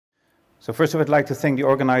So first of all, I'd like to thank the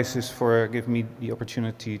organizers for giving me the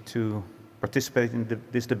opportunity to participate in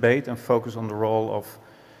this debate and focus on the role of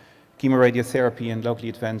chemoradiotherapy in locally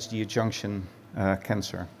advanced GE junction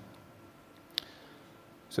cancer.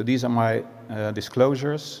 So these are my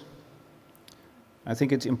disclosures. I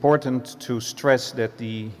think it's important to stress that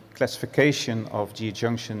the classification of GE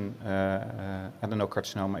junction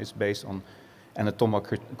adenocarcinoma is based on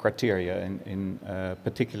anatomical criteria, in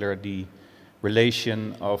particular the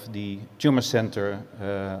relation of the tumor center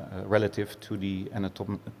relative to the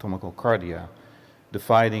anatomical cardia,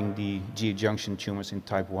 dividing the GE junction tumors in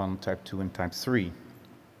type 1, type 2, and type 3.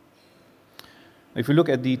 If we look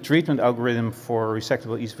at the treatment algorithm for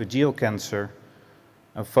resectable esophageal cancer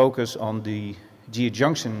and focus on the GE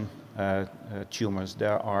junction tumors,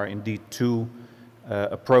 there are indeed two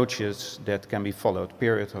approaches that can be followed: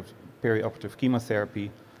 perioperative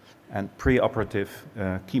chemotherapy and preoperative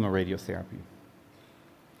chemoradiotherapy.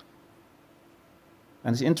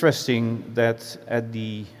 And it's interesting that at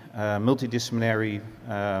the multidisciplinary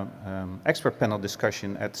expert panel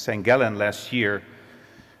discussion at St. Gallen last year,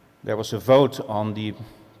 there was a vote on the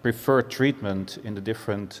preferred treatment in the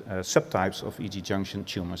different subtypes of EG junction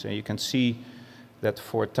tumors. And you can see that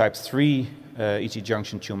for type 3 EG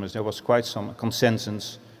junction tumors, there was quite some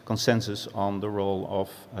consensus on the role of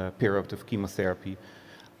perioperative chemotherapy,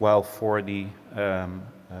 while for the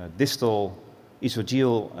distal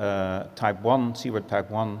esophageal type 1, CWAD type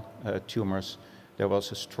 1 tumors, there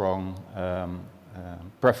was a strong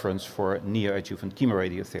preference for neoadjuvant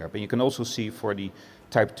chemoradiotherapy. You can also see for the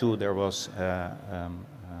type 2 there was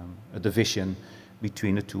a division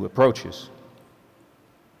between the two approaches.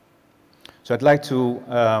 So I'd like to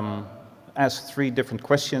ask three different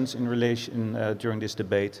questions in relation during this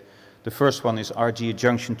debate. The first one is, are GE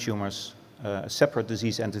junction tumors a separate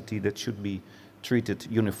disease entity that should be treated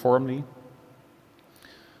uniformly?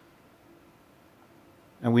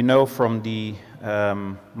 And we know from the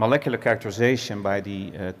molecular characterization by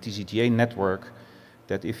the TCGA network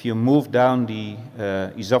that if you move down the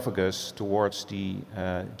esophagus towards the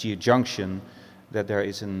GE junction, that there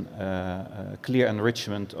is a clear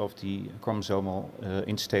enrichment of the chromosomal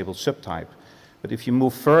unstable subtype. But if you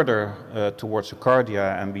move further towards the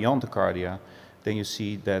cardia and beyond the cardia, then you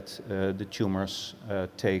see that the tumors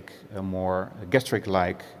take a more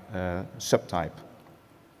gastric-like subtype.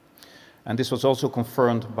 And this was also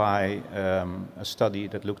confirmed by a study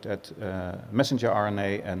that looked at messenger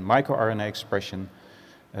RNA and microRNA expression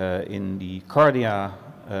in the cardia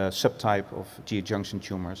subtype of GE junction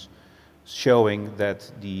tumors, showing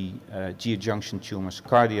that the GE junction tumors,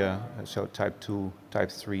 cardia, so type 2,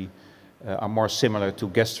 type 3, are more similar to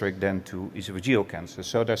gastric than to esophageal cancer.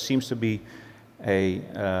 So there seems to be a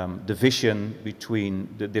division between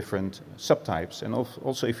the different subtypes. And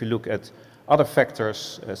also if you look at other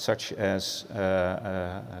factors such as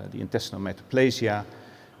the intestinal metaplasia,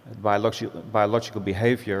 biological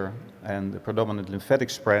behavior, and the predominant lymphatic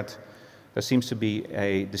spread, there seems to be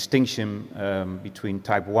a distinction between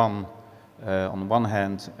type 1 on one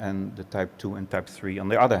hand and the type 2 and type 3 on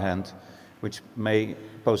the other hand, which may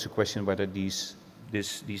pose a question whether these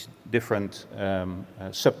different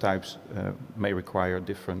subtypes may require a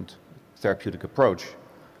different therapeutic approach.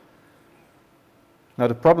 Now,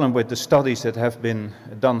 the problem with the studies that have been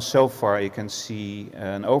done so far, you can see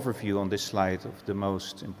an overview on this slide of the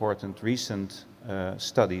most important recent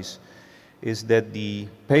studies, is that the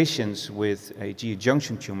patients with GE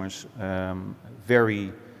junction tumors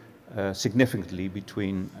vary significantly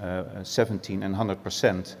between 17 and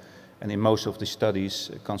 100%, and in most of the studies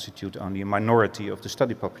constitute only a minority of the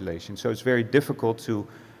study population. So it's very difficult to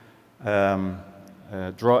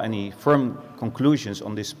draw any firm conclusions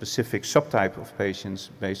on this specific subtype of patients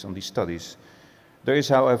based on these studies. There is,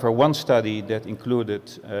 however, one study that included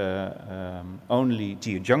only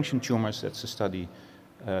GE junction tumors. That's the study,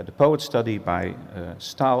 the POET study by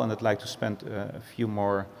Stahl, and I'd like to spend a few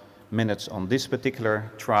more minutes on this particular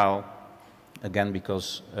trial, again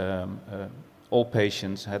because all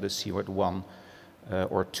patients had a CWAD 1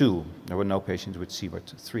 or 2. There were no patients with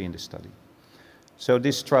CWAD 3 in this study. So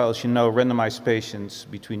this trial, as you know, randomized patients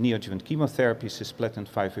between neoadjuvant chemotherapy, cisplatin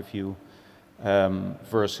 5-FU,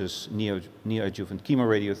 versus neoadjuvant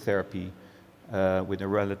chemoradiotherapy with a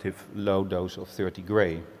relative low dose of 30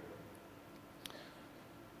 gray.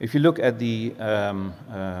 If you look at the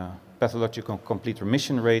pathological complete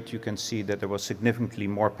remission rate, you can see that there was significantly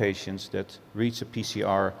more patients that reached a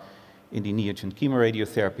PCR in the neoadjuvant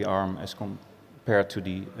chemoradiotherapy arm as compared to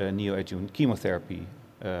the neoadjuvant chemotherapy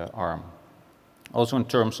arm. Also in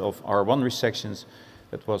terms of R1 resections,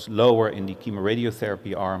 that was lower in the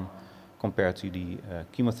chemoradiotherapy arm compared to the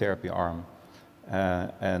chemotherapy arm.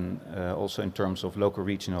 and also in terms of local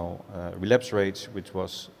regional relapse rates, which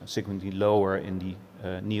was significantly lower in the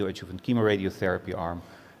neoadjuvant chemoradiotherapy arm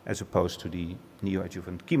as opposed to the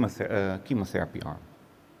neoadjuvant chemotherapy arm.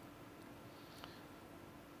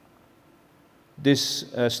 This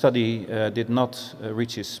study did not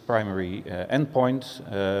reach its primary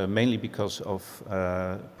endpoint, mainly because of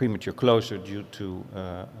premature closure due to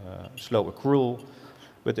slow accrual.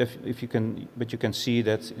 But you can see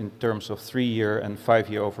that in terms of 3-year and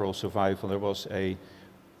 5-year overall survival, there was a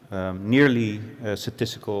nearly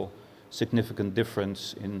statistical significant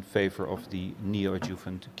difference in favor of the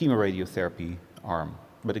neoadjuvant chemoradiotherapy arm.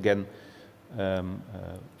 But again,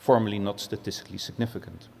 formally not statistically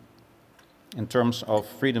significant. In terms of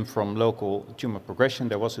freedom from local tumor progression,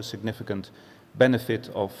 there was a significant benefit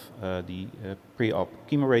of the pre-op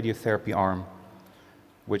chemoradiotherapy arm,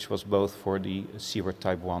 which was both for the CWER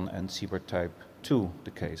type 1 and CWER type 2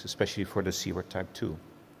 the case, especially for the CWER type 2.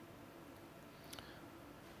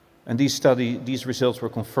 And these results were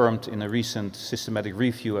confirmed in a recent systematic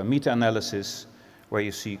review and meta-analysis, where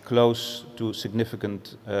you see close to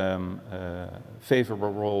significant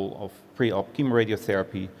favorable role of pre-op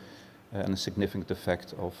chemoradiotherapy and a significant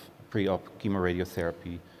effect of pre-op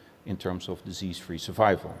chemoradiotherapy in terms of disease-free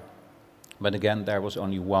survival. But again, there was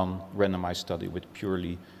only one randomized study with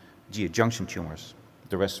purely GE junction tumors.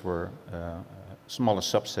 The rest were smaller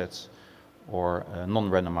subsets or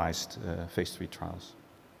non-randomized phase 3 trials.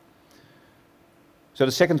 So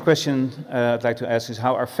the second question I'd like to ask is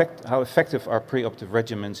how effective are preoperative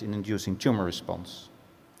regimens in inducing tumor response?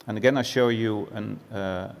 And again, I show you an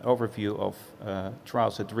overview of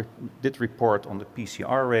trials that did report on the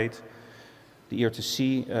PCR rate, the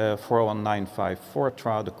ERTC 41954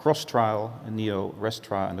 trial, the CROSS trial, the NEO-REST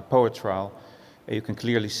trial, and the POET trial. And you can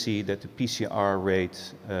clearly see that the PCR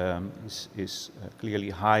rate is clearly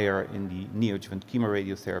higher in the neoadjuvant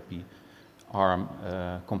chemoradiotherapy arm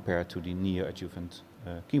compared to the neoadjuvant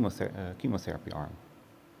chemotherapy arm.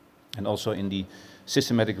 And also in the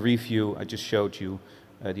systematic review I just showed you,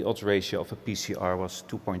 the odds ratio of a PCR was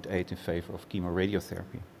 2.8 in favor of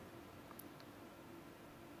chemoradiotherapy.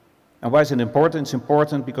 And why is it important? It's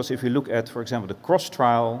important because if you look at, for example, the CROSS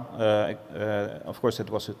trial, of course it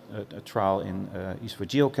was a trial in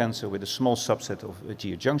esophageal cancer with a small subset of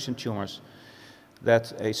GE junction tumors,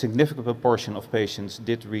 that a significant proportion of patients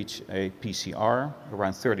did reach a PCR,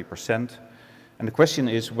 around 30%. And the question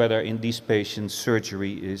is whether in these patients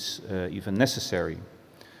surgery is even necessary.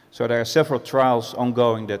 So there are several trials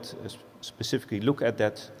ongoing that specifically look at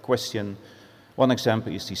that question. One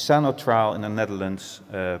example is the SANO trial in the Netherlands.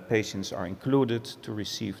 Patients are included to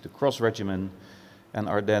receive the CROSS regimen and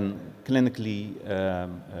are then clinically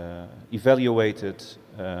evaluated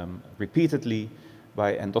repeatedly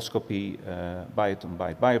by endoscopy, bite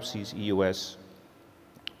biopsies, EUS.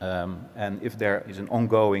 And if there is an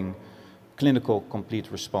ongoing clinical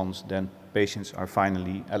complete response, then patients are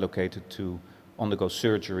finally allocated to undergo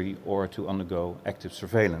surgery or to undergo active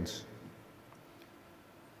surveillance.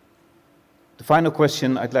 The final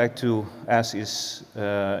question I'd like to ask is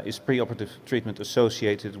preoperative treatment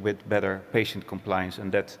associated with better patient compliance?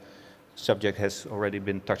 And that subject has already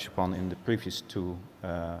been touched upon in the previous two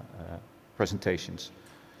presentations.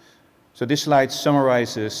 So this slide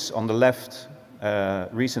summarizes on the left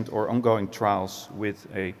recent or ongoing trials with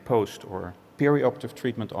a post or perioperative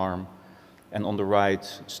treatment arm, and on the right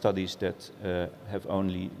studies that have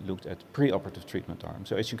only looked at preoperative treatment arm.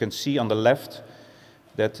 So as you can see on the left,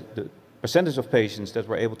 that the percentage of patients that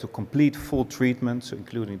were able to complete full treatment, so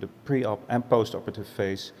including the pre-op and post-operative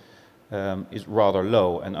phase, is rather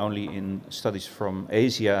low, and only in studies from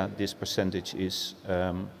Asia this percentage is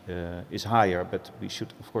higher, but we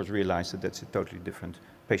should of course realize that that's a totally different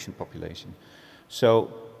patient population.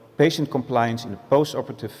 So patient compliance in the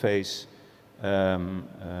post-operative phase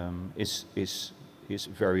is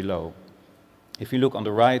very low. If you look on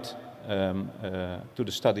the right to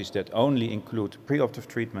the studies that only include preoperative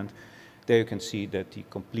treatment, there you can see that the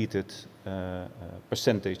completed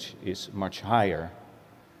percentage is much higher.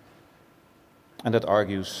 And that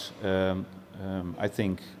argues, I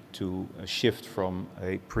think, to a shift from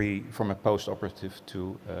a post-operative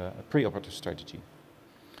to a preoperative strategy.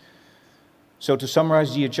 So to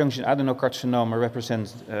summarize, GE junction adenocarcinoma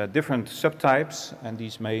represents different subtypes, and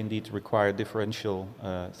these may indeed require differential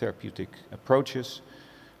therapeutic approaches.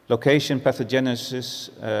 Location, pathogenesis,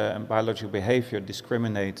 and biological behavior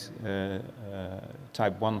discriminate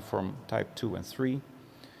type 1 from type 2 and 3.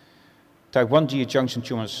 Type 1 GE junction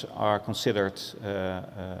tumors are considered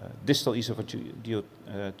distal esophageal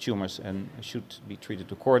tumors and should be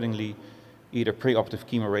treated accordingly, either preoperative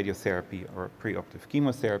chemoradiotherapy or preoperative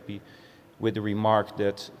chemotherapy. with the remark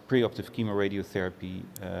that preoperative chemoradiotherapy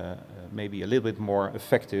may be a little bit more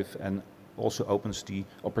effective and also opens the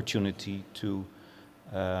opportunity to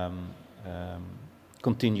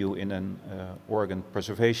continue in an organ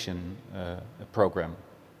preservation program.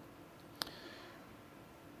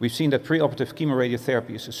 We've seen that preoperative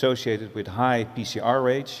chemoradiotherapy is associated with high PCR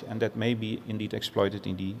rates, and that may be indeed exploited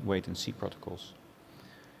in the wait-and-see protocols.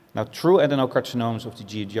 Now, true adenocarcinomas of the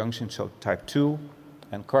GE junction, so type 2,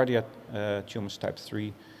 and cardiac tumors type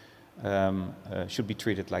 3, should be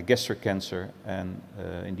treated like gastric cancer, and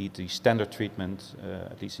indeed the standard treatment,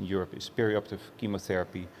 at least in Europe, is perioperative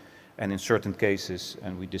chemotherapy, and in certain cases,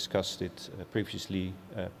 and we discussed it previously,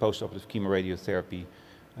 postoperative chemoradiotherapy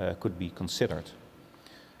could be considered.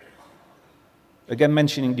 Again,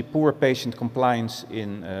 mentioning the poor patient compliance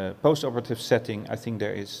in postoperative setting, I think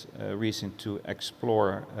there is a reason to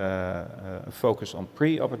explore a focus on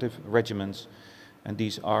preoperative regimens, and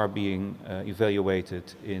these are being evaluated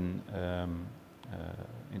in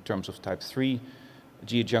terms of type 3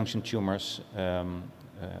 GE junction tumors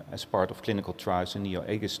as part of clinical trials, the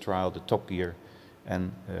NEO-AEGIS trial, the Top Gear,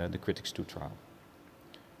 and the Critics 2 trial.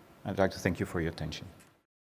 I'd like to thank you for your attention.